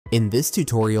In this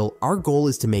tutorial, our goal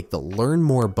is to make the Learn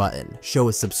More button show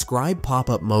a subscribe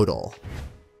pop-up modal.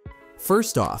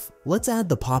 First off, let's add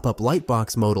the pop-up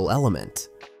lightbox modal element.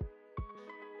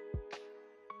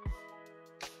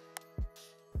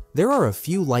 There are a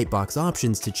few lightbox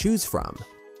options to choose from.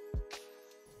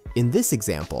 In this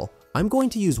example, I'm going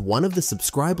to use one of the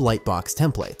subscribe lightbox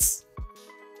templates.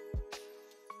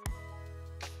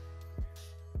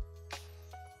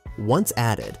 Once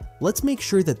added, let's make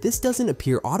sure that this doesn't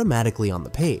appear automatically on the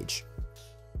page.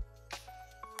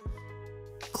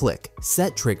 Click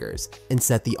Set Triggers and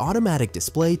set the automatic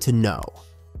display to No.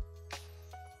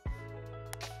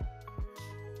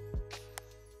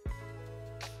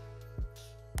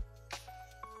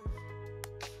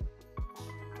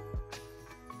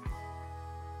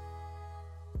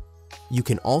 You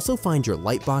can also find your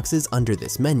lightboxes under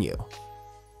this menu.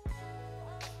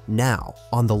 Now,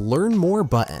 on the Learn More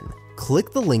button,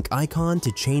 click the link icon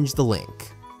to change the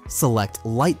link. Select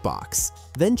Lightbox,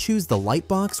 then choose the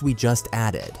lightbox we just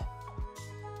added.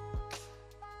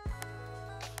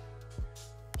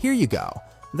 Here you go.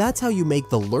 That's how you make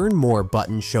the Learn More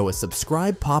button show a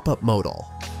subscribe pop-up modal.